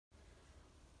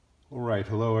Alright,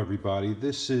 hello everybody.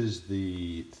 This is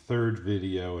the third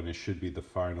video and it should be the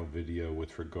final video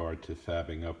with regard to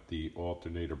fabbing up the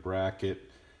alternator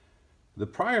bracket. The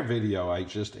prior video I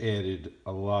just added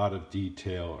a lot of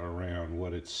detail around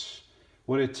what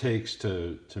it takes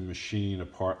to machine a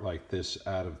part like this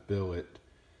out of billet.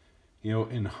 You know,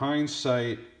 in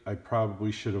hindsight, I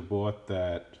probably should have bought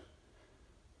that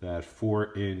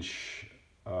 4-inch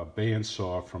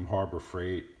bandsaw from Harbor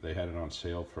Freight. They had it on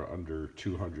sale for under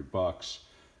 200 bucks.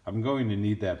 I'm going to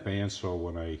need that bandsaw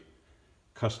when I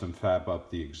custom fab up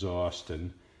the exhaust,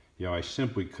 and you know, I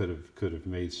simply could have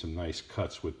made some nice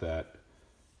cuts with that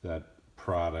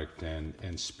product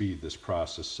and speed this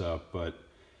process up. But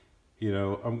you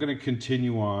know, I'm going to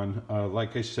continue on.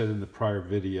 Like I said in the prior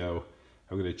video,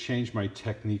 I'm going to change my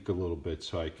technique a little bit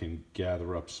so I can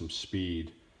gather up some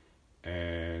speed.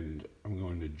 And I'm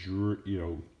going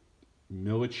to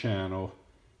mill a channel,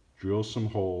 drill some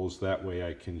holes. That way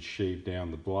I can shave down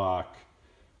the block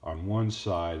on one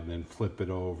side and then flip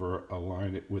it over,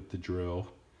 align it with the drill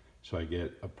so I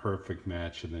get a perfect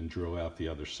match, and then drill out the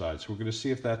other side. So we're going to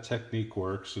see if that technique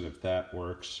works, and if that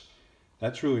works,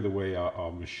 that's really the way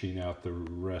I'll machine out the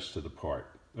rest of the part.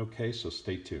 Okay, so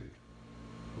stay tuned.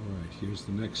 All right, here's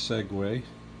the next segue.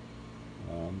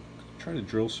 Try to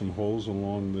drill some holes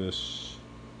along this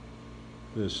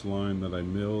line that I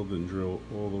milled and drill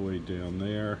all the way down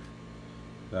there.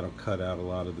 That'll cut out a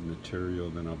lot of the material,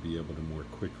 then I'll be able to more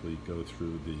quickly go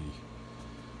through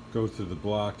the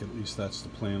block. At least that's the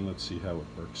plan. Let's see how it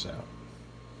works out.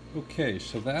 Okay,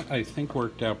 so that I think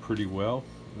worked out pretty well.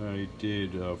 I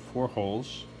did 4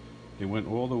 holes. They went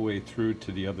all the way through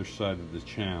to the other side of the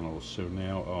channel. So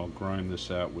now I'll grind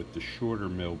this out with the shorter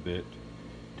mill bit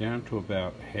down to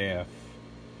about half,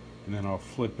 and then I'll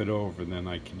flip it over, and then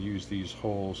I can use these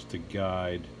holes to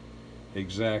guide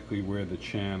exactly where the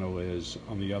channel is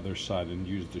on the other side, and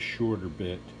use the shorter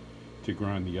bit to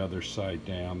grind the other side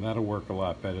down. That'll work a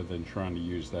lot better than trying to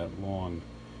use that long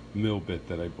mill bit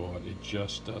that I bought. It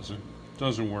just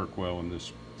doesn't work well in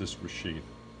this machine.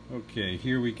 Okay,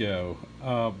 here we go.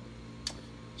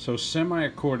 So semi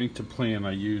according to plan,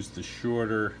 I used the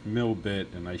shorter mill bit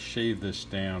and I shaved this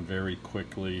down very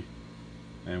quickly,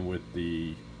 and with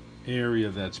the area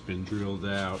that's been drilled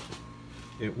out,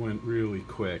 it went really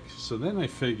quick. So then I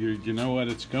figured, you know what,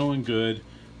 it's going good,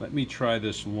 let me try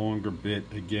this longer bit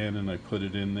again, and I put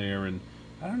it in there, and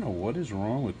I don't know what is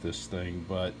wrong with this thing,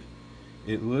 but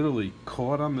it literally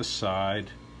caught on the side,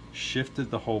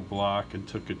 shifted the whole block, and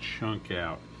took a chunk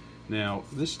out. Now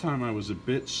this time I was a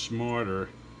bit smarter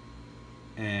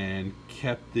and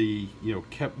kept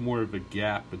more of a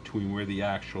gap between where the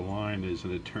actual line is,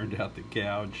 and it turned out the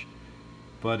gouge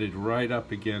butted right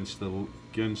up against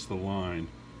the line.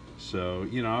 So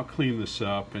you know, I'll clean this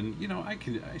up, and you know,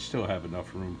 I still have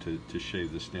enough room to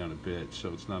shave this down a bit, so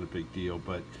it's not a big deal,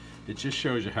 but it just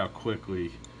shows you how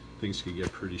quickly things can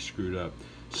get pretty screwed up.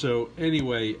 So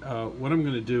anyway, what I'm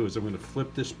going to do is I'm going to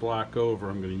flip this block over.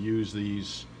 I'm going to use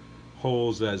these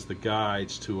holes as the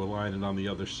guides to align it on the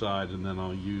other side, and then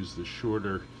I'll use the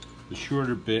shorter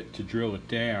bit to drill it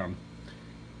down,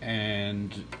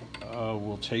 and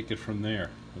we'll take it from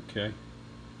there. Okay,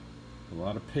 a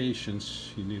lot of patience.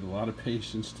 You need a lot of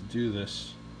patience to do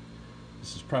this.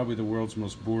 This is probably the world's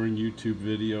most boring YouTube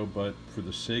video, but for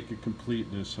the sake of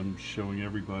completeness, I'm showing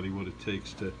everybody what it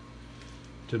takes to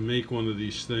make one of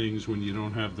these things when you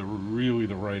don't have really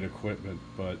the right equipment,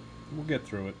 but we'll get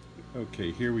through it.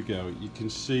 Okay, here we go. You can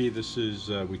see this is,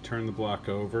 we turn the block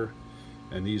over,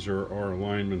 and these are our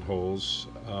alignment holes.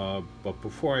 But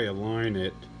before I align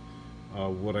it,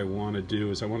 what I want to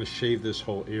do is I want to shave this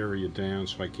whole area down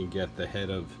so I can get the head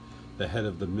of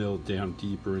the mill down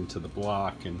deeper into the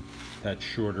block, and that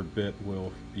shorter bit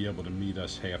will be able to meet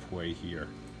us halfway here,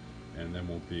 and then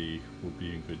we'll be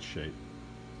in good shape.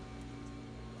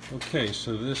 Okay,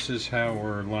 so this is how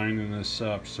we're lining this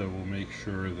up, so we'll make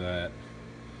sure that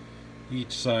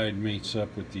each side mates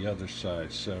up with the other side.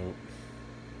 So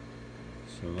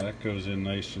that goes in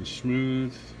nice and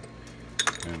smooth,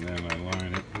 and then I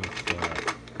line it with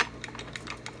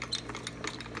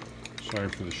sorry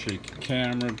for the shaky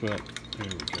camera, but there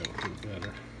we go, a little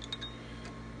better.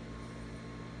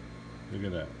 Look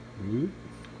at that. Whoop.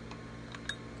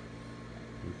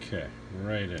 Okay,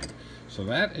 right in. So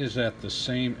that is at the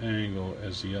same angle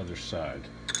as the other side.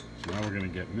 So now we're going to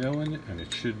get milling, and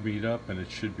it should meet up, and it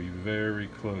should be very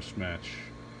close match.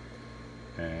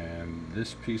 And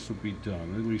this piece will be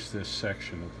done, at least this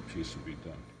section of the piece will be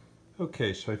done.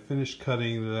 Okay, so I finished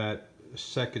cutting that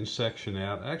second section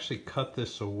out. I actually cut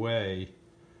this away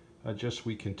just so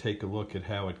we can take a look at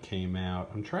how it came out.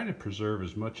 I'm trying to preserve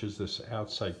as much of this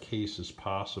outside case as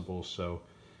possible, so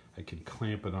I can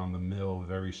clamp it on the mill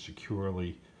very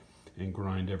securely and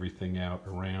grind everything out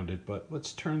around it. But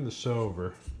let's turn this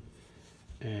over,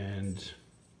 and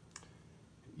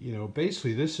you know,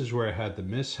 basically this is where I had the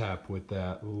mishap with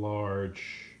that with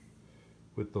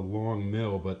the long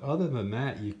mill. But other than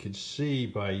that, you can see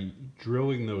by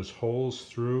drilling those holes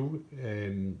through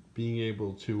and being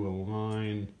able to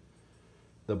align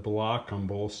the block on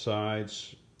both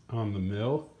sides on the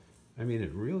mill, I mean,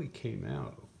 it really came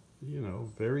out, you know,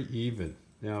 very even.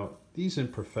 Now, these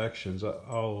imperfections,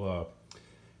 I'll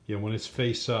you know, when it's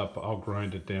face up, I'll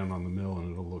grind it down on the mill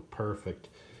and it'll look perfect.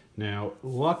 Now,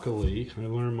 luckily, I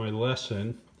learned my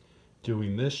lesson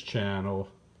doing this channel,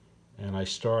 and I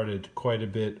started quite a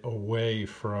bit away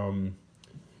from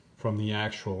the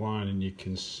actual line, and you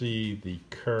can see the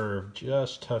curve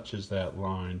just touches that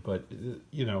line. But,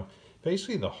 you know,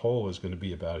 basically the hole is going to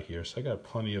be about here, so I got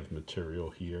plenty of material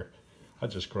here. I'll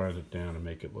just grind it down and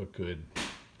make it look good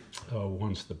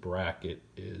once the bracket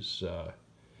is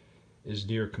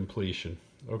near completion.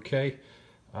 Okay,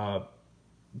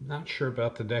 not sure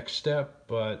about the next step,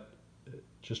 but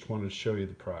just wanted to show you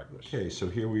the progress. Okay, so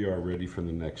here we are ready for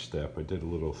the next step. I did a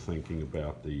little thinking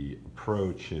about the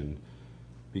approach, and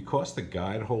because the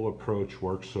guide hole approach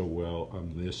works so well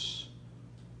on this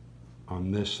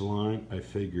line, I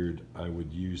figured I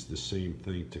would use the same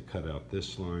thing to cut out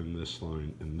this line, and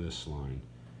this line.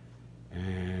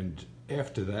 And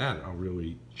after that, I'll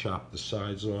really chop the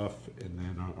sides off, and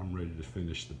then I'm ready to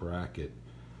finish the bracket.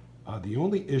 The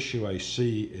only issue I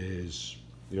see is,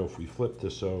 you know, if we flip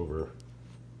this over,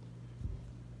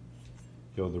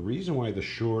 you know, the reason why the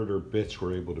shorter bits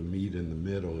were able to meet in the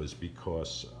middle is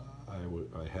because I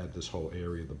had this whole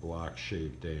area of the block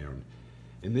shaved down.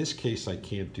 In this case, I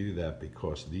can't do that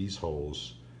because these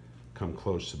holes come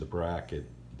close to the bracket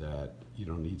that, you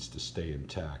know, needs to stay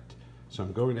intact. So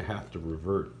I'm going to have to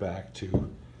revert back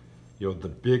to, you know, the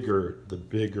bigger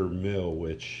mill,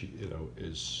 which, you know,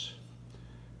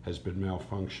 has been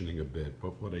malfunctioning a bit.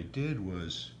 But what I did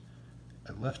was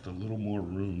I left a little more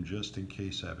room just in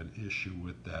case I have an issue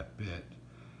with that bit.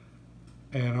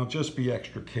 And I'll just be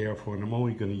extra careful, and I'm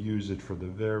only going to use it for the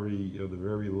very, you know, the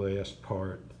very last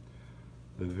part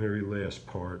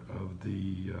of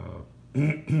the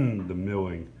the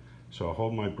milling. So I'll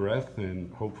hold my breath,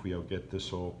 and hopefully I'll get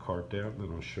this all carved out, and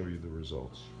then I'll show you the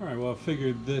results. All right, well, I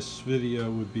figured this video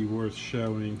would be worth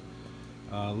showing.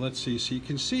 Let's see. So you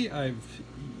can see I've,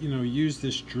 you know, used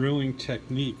this drilling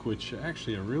technique, which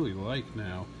actually I really like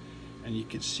now. And you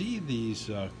can see these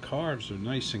carves are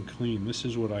nice and clean. This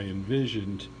is what I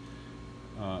envisioned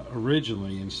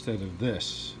originally instead of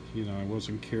this. You know, I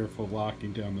wasn't careful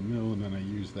locking down the mill, and then I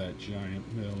used that giant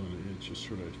mill, and it just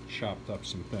sort of chopped up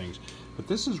some things. But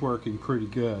this is working pretty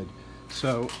good.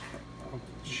 So I'll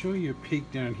show you a peek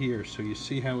down here. So you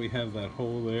see how we have that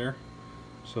hole there?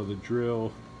 So the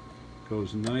drill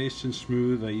goes nice and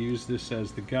smooth. I use this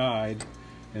as the guide,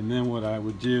 and then what I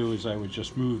would do is I would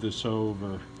just move this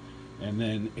over, and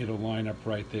then it'll line up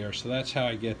right there. So that's how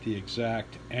I get the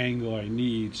exact angle I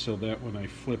need, so that when I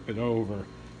flip it over,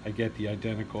 I get the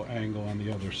identical angle on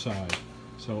the other side.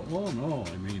 So all in all,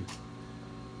 I mean,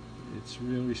 it's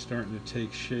really starting to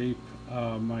take shape.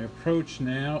 My approach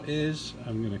now is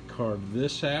I'm going to carve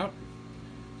this out.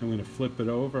 I'm going to flip it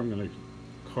over. I'm going to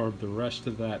carve the rest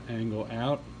of that angle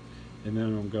out, and then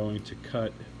I'm going to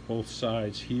cut both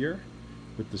sides here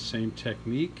with the same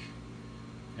technique,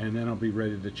 and then I'll be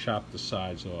ready to chop the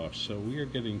sides off. So we are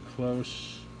getting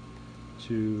close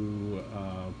to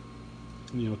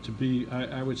you know, to be,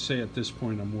 I would say at this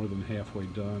point I'm more than halfway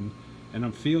done, and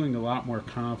I'm feeling a lot more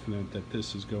confident that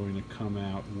this is going to come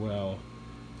out well,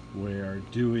 where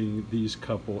doing these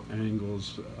couple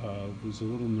angles was a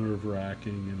little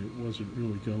nerve-wracking, and it wasn't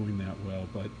really going that well,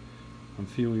 but I'm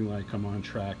feeling like I'm on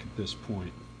track at this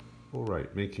point. All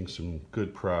right, making some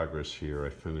good progress here. I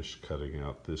finished cutting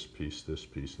out this piece,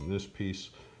 and this piece.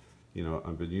 You know,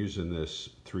 I've been using this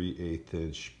 3/8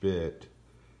 inch bit,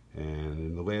 and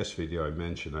in the last video I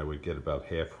mentioned I would get about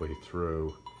halfway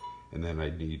through, and then I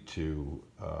need to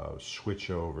switch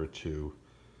over to,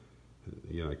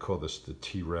 you know, I call this the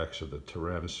T-Rex or the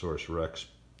Tyrannosaurus Rex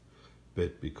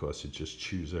bit because it just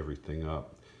chews everything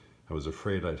up. I was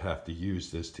afraid I'd have to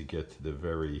use this to get to the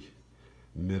very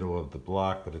middle of the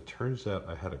block, but it turns out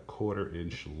I had a 1/4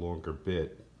 inch longer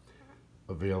bit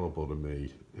available to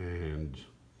me, and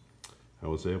I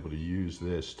was able to use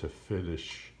this to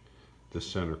finish the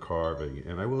center carving.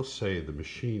 And I will say the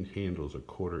machine handles a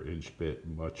 1/4 inch bit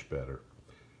much better.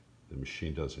 The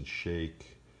machine doesn't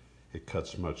shake, it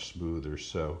cuts much smoother,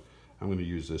 so I'm going to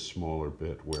use this smaller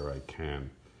bit where I can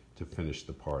to finish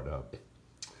the part up.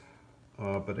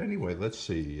 But anyway, let's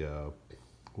see.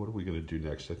 what are we going to do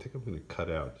next? I think I'm going to cut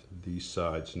out these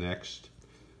sides next,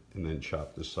 and then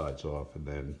chop the sides off, and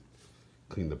then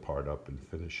clean the part up and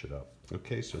finish it up.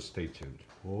 Okay, so stay tuned.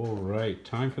 All right,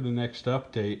 time for the next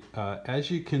update. As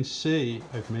you can see,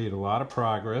 I've made a lot of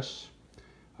progress.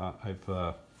 I've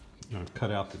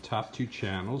cut out the top 2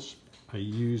 channels. I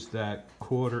used that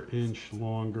 1/4 inch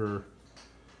longer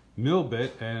mill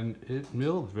bit, and it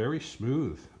milled very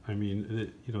smooth. I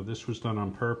mean, this was done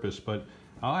on purpose, but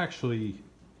I'll actually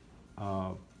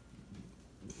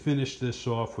finish this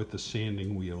off with the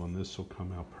sanding wheel, and this will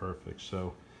come out perfect.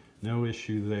 So no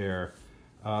issue there.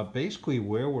 Basically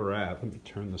where we're at, let me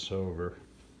turn this over.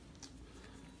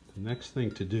 The next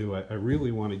thing to do, I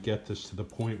really want to get this to the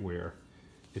point where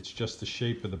it's just the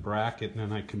shape of the bracket, and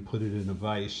then I can put it in a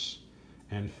vise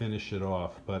and finish it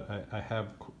off. But I have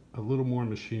a little more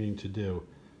machining to do.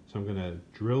 So I'm going to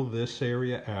drill this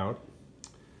area out,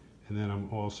 and then I'm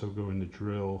also going to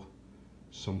drill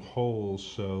some holes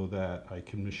so that I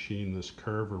can machine this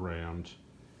curve around,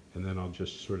 and then I'll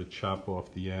just sort of chop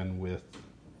off the end with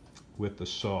the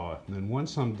saw. And then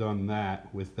once I'm done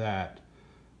with that,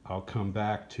 I'll come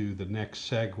back to the next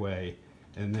segue,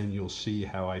 and then you'll see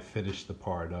how I finish the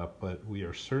part up. But we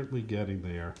are certainly getting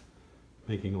there,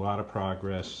 making a lot of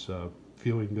progress,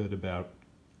 feeling good about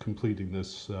completing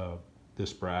this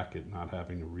this bracket, not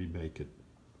having to remake it.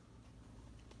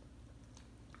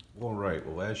 All right,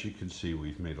 well, as you can see,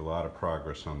 we've made a lot of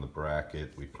progress on the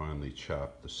bracket. We finally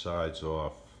chopped the sides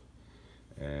off,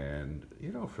 and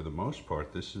for the most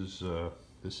part, this is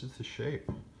the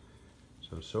shape.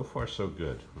 So far so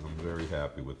good. I'm very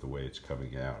happy with the way it's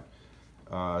coming out.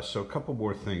 So a couple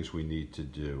more things we need to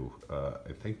do.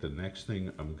 I think the next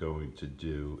thing I'm going to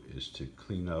do is to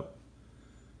clean up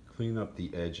the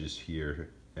edges here,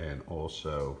 and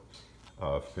also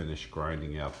finish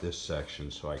grinding out this section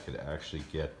so I could actually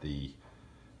get the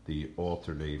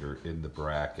alternator in the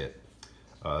bracket.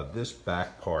 This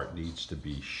back part needs to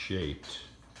be shaped,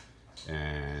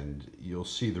 and you'll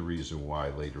see the reason why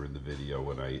later in the video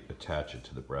when I attach it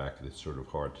to the bracket. It's sort of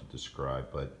hard to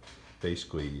describe, but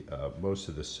basically most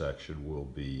of this section will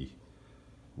be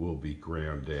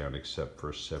ground down except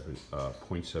for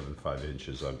 0.75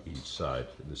 inches on each side.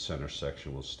 The center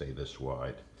section will stay this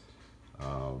wide,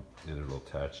 and it'll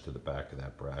attach to the back of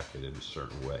that bracket in a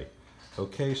certain way.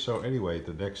 Okay, so anyway,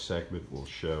 the next segment will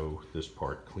show this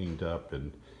part cleaned up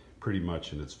and pretty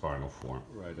much in its final form.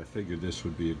 Right, I figured this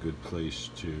would be a good place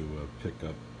to pick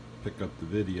up the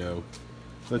video.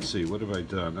 Let's see, what have I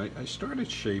done? I started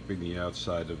shaping the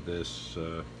outside of this,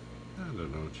 I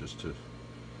don't know,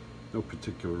 no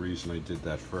particular reason I did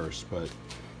that first, but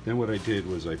then what I did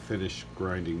was I finished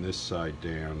grinding this side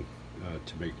down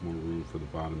to make more room for the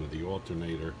bottom of the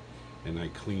alternator, and I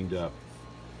cleaned up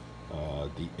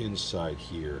the inside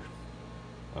here,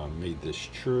 made this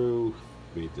true,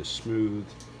 made this smooth,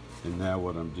 and now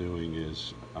what I'm doing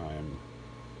is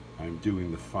I'm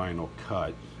doing the final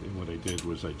cut. And what I did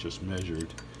was I just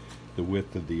measured the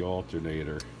width of the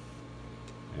alternator,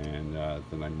 and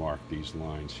then I marked these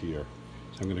lines here.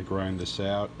 So I'm going to grind this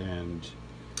out, and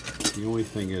the only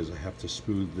thing is I have to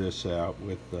smooth this out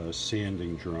with a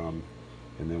sanding drum,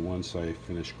 and then once I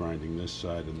finish grinding this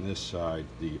side and this side,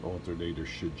 the alternator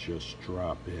should just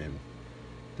drop in.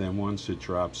 Then once it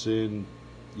drops in,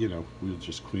 we'll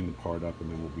just clean the part up, and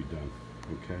then we'll be done.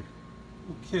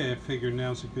 Okay, I figure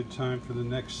now's a good time for the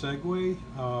next segue.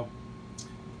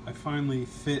 I finally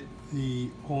fit the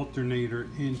alternator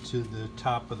into the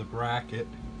top of the bracket,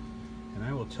 and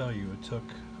I will tell you it took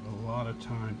a lot of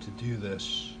time to do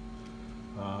this,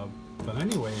 but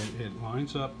anyway, it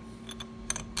lines up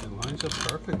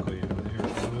perfectly. And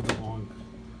here's one of the long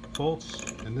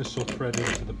bolts, and this will thread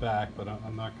into the back, but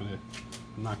I'm not going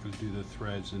to do the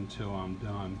threads until I'm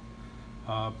done.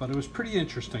 But it was pretty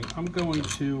interesting. I'm going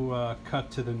to cut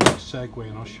to the next segue,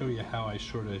 and I'll show you how I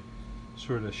sort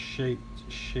of shaped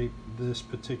this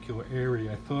particular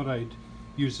area. I thought I'd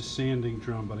use a sanding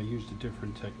drum, but I used a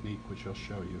different technique, which I'll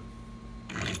show you.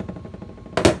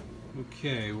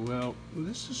 Okay, well,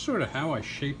 this is sort of how I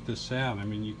shaped this out. I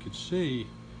mean, you could see,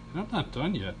 and I'm not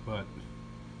done yet, but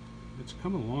it's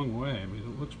come a long way. I mean,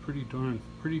 it looks pretty darn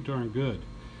good.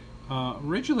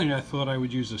 Originally, I thought I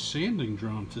would use a sanding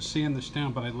drum to sand this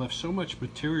down, but I left so much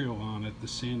material on it, the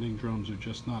sanding drums are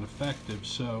just not effective.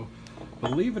 So,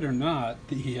 believe it or not,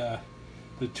 the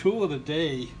tool of the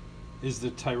day is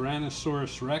the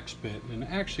Tyrannosaurus Rex bit. And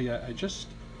actually, I just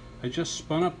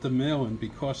spun up the mill, and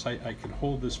because I could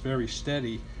hold this very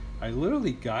steady, I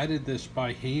literally guided this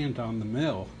by hand on the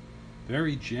mill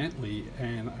very gently,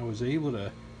 and I was able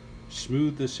to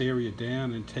smooth this area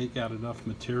down and take out enough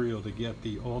material to get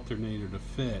the alternator to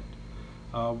fit.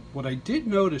 What I did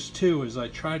notice too is I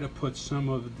tried to put some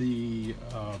of the,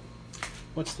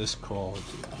 what's this called?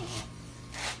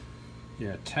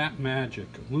 Yeah, Tap Magic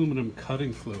aluminum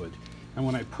cutting fluid. And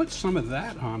when I put some of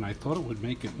that on, I thought it would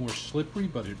make it more slippery,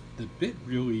 but the bit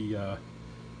really, you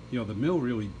know, the mill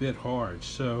really bit hard.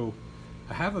 So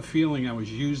I have a feeling I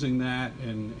was using that,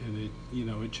 and it, you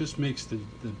know, it just makes the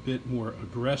bit more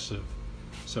aggressive.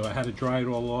 So I had to dry it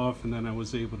all off, and then I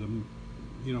was able to,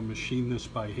 you know, machine this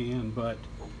by hand. But,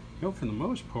 you know, for the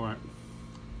most part,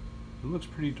 it looks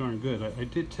pretty darn good. I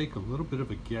did take a little bit of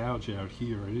a gouge out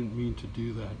here. I didn't mean to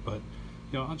do that, but,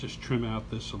 you know, I'll just trim out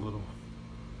this a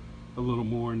little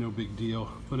more, no big deal.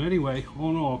 But anyway, all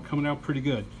in all, coming out pretty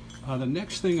good. The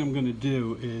next thing I'm going to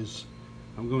do is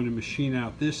I'm going to machine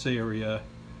out this area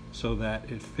so that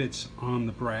it fits on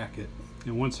the bracket.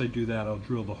 And once I do that, I'll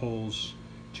drill the holes,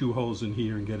 2 holes in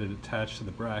here, and get it attached to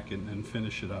the bracket and then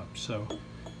finish it up. So,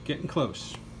 getting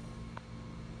close.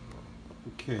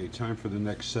 Okay, time for the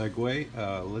next segue.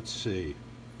 Let's see.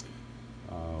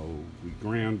 We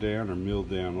ground down or milled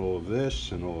down all of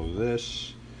this and all of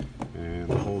this. And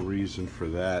the whole reason for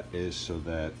that is so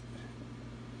that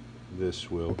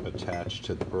this will attach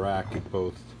to the bracket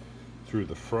both through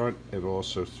the front and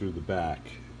also through the back.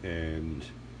 And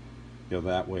you know,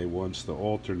 that way once the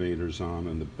alternator's on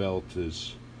and the belt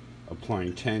is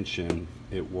applying tension,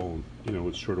 it won't, you know,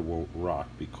 it sort of won't rock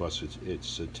because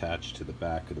it's attached to the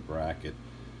back of the bracket.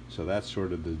 So that's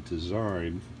sort of the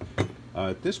design.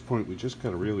 At this point we just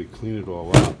got to really clean it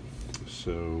all up.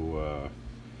 So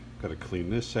got to clean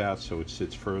this out so it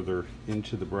sits further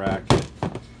into the bracket,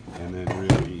 and then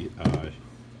really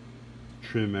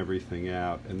trim everything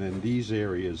out. And then these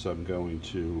areas I'm going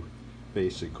to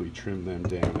basically trim them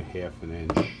down a ½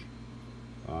 inch.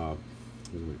 I'm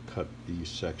going to cut these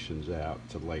sections out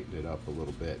to lighten it up a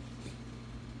little bit,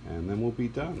 and then we'll be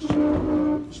done.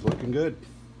 So it's looking good.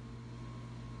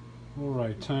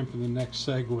 Alright, time for the next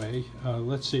segue.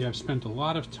 Let's see, I've spent a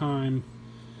lot of time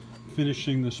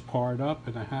finishing this part up,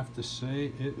 and I have to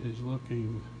say it is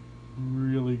looking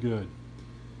really good.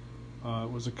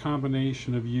 It was a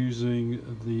combination of using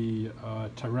the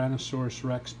Tyrannosaurus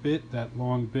Rex bit, that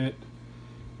long bit,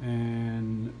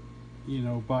 and, you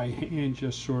know, by hand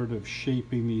just sort of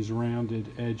shaping these rounded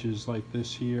edges like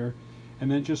this here, and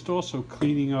then just also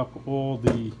cleaning up all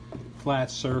the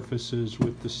flat surfaces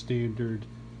with the standard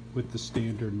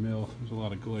mill. There's a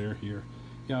lot of glare here.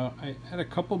 Yeah, I had a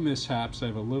couple mishaps. I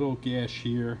have a little gash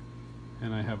here,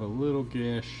 and I have a little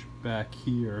gash back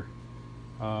here.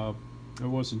 I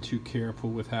wasn't too careful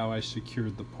with how I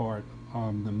secured the part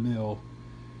on the mill,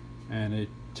 and it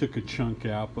took a chunk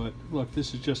out. But look,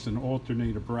 this is just an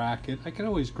alternator bracket. I can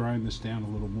always grind this down a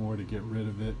little more to get rid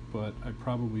of it, but I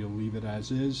probably will leave it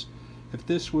as is. If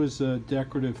this was a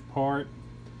decorative part,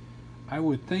 I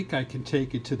would think I can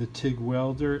take it to the TIG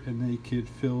welder and they could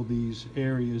fill these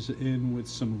areas in with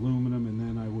some aluminum, and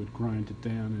then I would grind it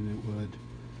down and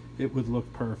it would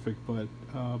look perfect. But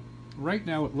right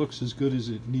now it looks as good as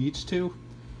it needs to.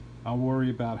 I'll worry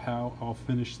about how I'll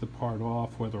finish the part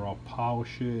off, whether I'll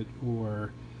polish it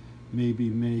or maybe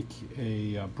make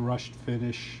a brushed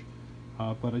finish.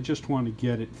 But I just want to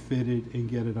get it fitted and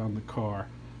get it on the car.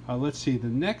 Let's see, the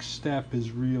next step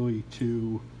is really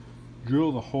to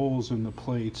drill the holes in the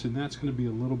plates, and that's going to be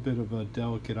a little bit of a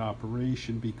delicate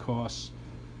operation because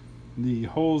the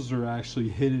holes are actually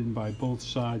hidden by both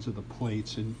sides of the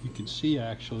plates, and you can see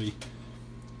actually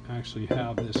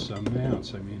how this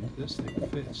mounts. I mean, this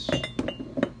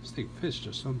thing fits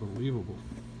just unbelievable.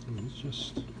 I mean, it's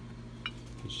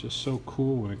just so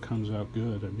cool when it comes out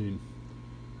good. I mean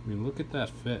look at that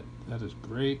fit. That is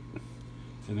great.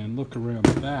 And then look around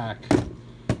the back.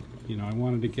 You know, I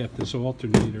wanted to get this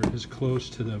alternator as close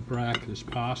to the bracket as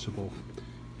possible,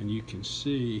 and you can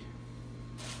see,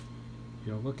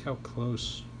 you know, look how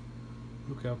close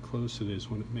it is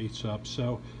when it mates up.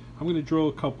 So I'm going to drill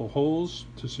a couple holes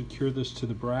to secure this to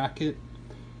the bracket.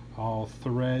 I'll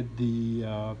thread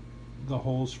the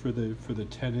holes for the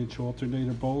 10-inch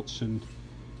alternator bolts, and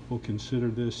we'll consider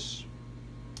this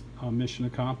mission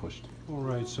accomplished. All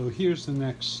right, so here's the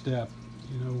next step.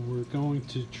 You know, we're going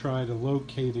to try to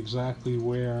locate exactly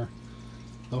where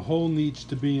the hole needs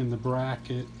to be in the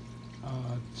bracket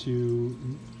to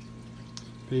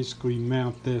basically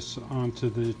mount this onto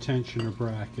the tensioner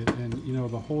bracket. And you know,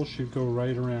 the hole should go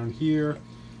right around here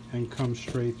and come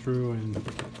straight through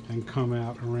and come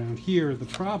out around here. The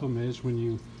problem is when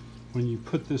you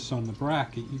put this on the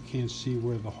bracket, you can't see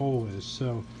where the hole is.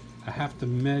 So I have to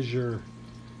measure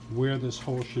where this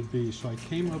hole should be. So I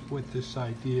came up with this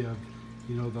idea of,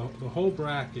 you know, the whole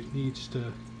bracket needs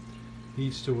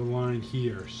to align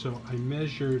here. So I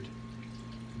measured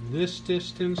this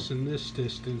distance and this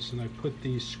distance, and I put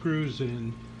these screws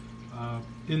in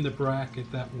the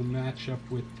bracket that will match up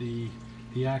with the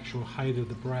actual height of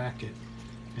the bracket.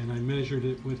 And I measured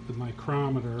it with the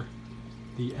micrometer,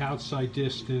 the outside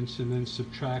distance, and then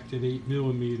subtracted 8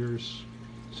 millimeters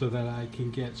so that I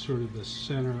can get sort of the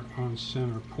center on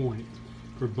center point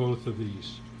for both of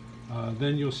these.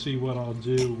 Then you'll see what I'll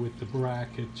do with the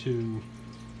bracket to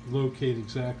locate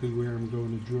exactly where I'm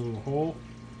going to drill the hole,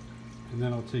 and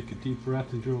then I'll take a deep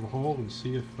breath and drill the hole and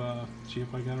see if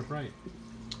I got it right.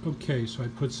 Okay, so I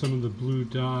put some of the blue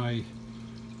dye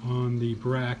on the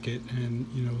bracket, and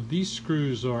you know, these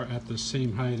screws are at the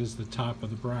same height as the top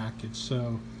of the bracket,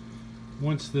 so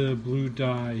once the blue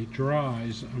dye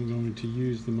dries, I'm going to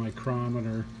use the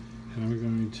micrometer and I'm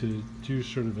going to do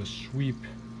sort of a sweep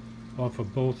off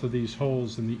of both of these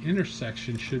holes, and the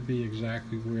intersection should be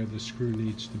exactly where the screw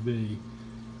needs to be.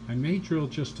 I may drill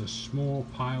just a small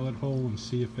pilot hole and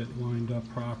see if it lined up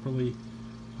properly.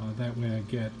 That way I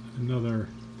get another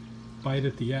bite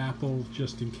at the apple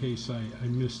just in case I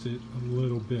missed it a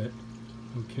little bit.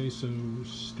 Okay, so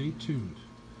stay tuned.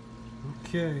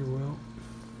 Okay, well,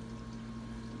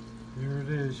 there it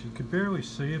is. You can barely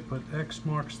see it, but X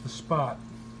marks the spot.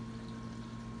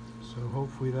 So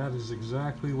hopefully that is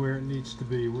exactly where it needs to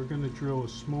be. We're going to drill a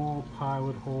small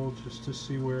pilot hole just to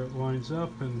see where it lines up,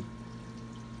 and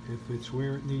if it's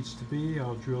where it needs to be,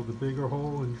 I'll drill the bigger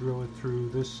hole and drill it through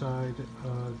this side,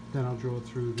 then I'll drill it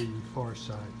through the far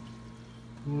side.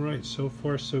 Alright, so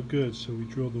far so good. So we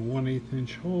drilled a 1/8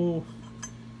 inch hole,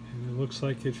 and it looks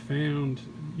like it found,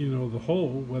 you know, the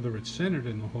hole. Whether it's centered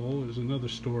in the hole is another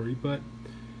story, but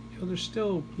you know, there's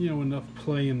still, you know, enough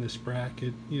play in this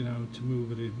bracket, you know, to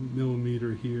move it a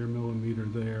millimeter here, millimeter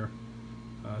there.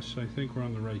 So I think we're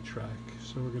on the right track.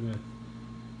 So we're going to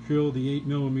drill the 8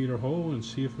 millimeter hole and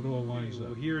see if it all lines up.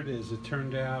 Well, here it is. It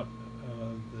turned out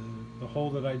the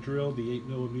hole that I drilled, the 8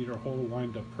 millimeter hole,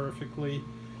 lined up perfectly,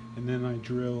 and then I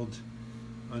drilled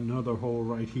another hole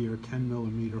right here, 10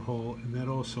 millimeter hole, and that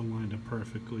also lined up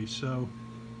perfectly. So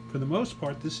for the most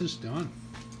part, this is done.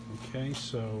 Okay,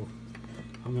 so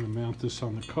I'm going to mount this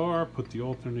on the car, put the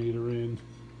alternator in,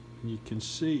 and you can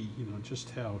see, you know, just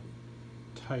how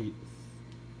tight,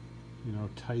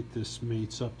 tight this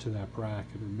mates up to that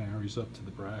bracket, or marries up to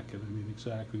the bracket. I mean,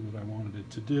 exactly what I wanted it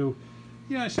to do.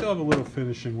 Yeah, I still have a little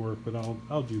finishing work, but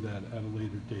I'll do that at a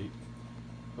later date.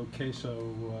 Okay,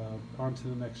 so on to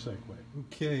the next segue.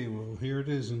 Okay, well, here it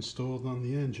is installed on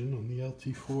the engine, on the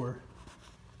LT4.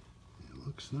 It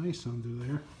looks nice under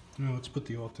there. Now let's put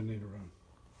the alternator on.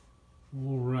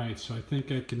 Alright, so I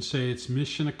think I can say it's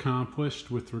mission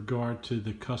accomplished with regard to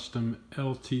the custom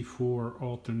LT4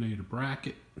 alternator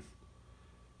bracket.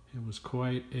 It was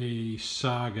quite a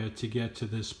saga to get to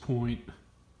this point.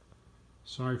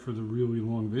 Sorry for the really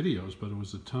long videos, but it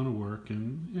was a ton of work,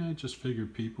 and yeah, I just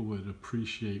figured people would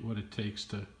appreciate what it takes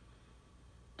to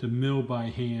mill by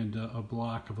hand a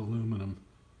block of aluminum.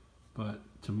 But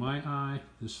to my eye,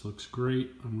 this looks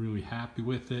great. I'm really happy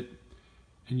with it.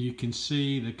 And you can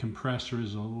see the compressor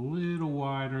is a little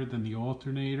wider than the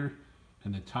alternator,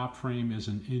 and the top frame is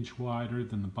 1 inch wider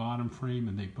than the bottom frame,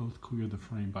 and they both clear the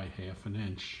frame by 1/2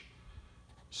 inch.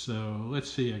 So let's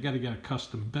see, I got to get a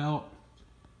custom belt.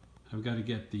 I've got to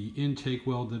get the intake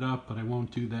welded up, but I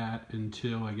won't do that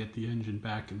until I get the engine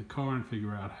back in the car and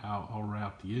figure out how I'll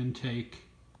route the intake.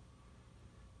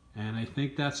 And I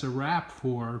think that's a wrap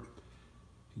for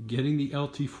getting the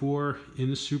LT4 in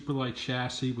the Superlite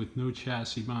chassis with no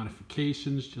chassis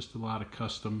modifications, just a lot of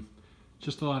custom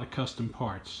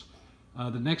parts.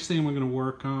 The next thing we're going to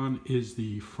work on is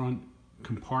the front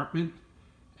compartment,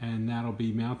 and that'll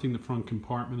be mounting the front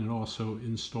compartment and also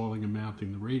installing and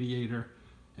mounting the radiator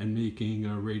and making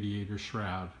a radiator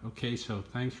shroud. Okay, so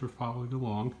thanks for following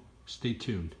along. Stay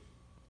tuned.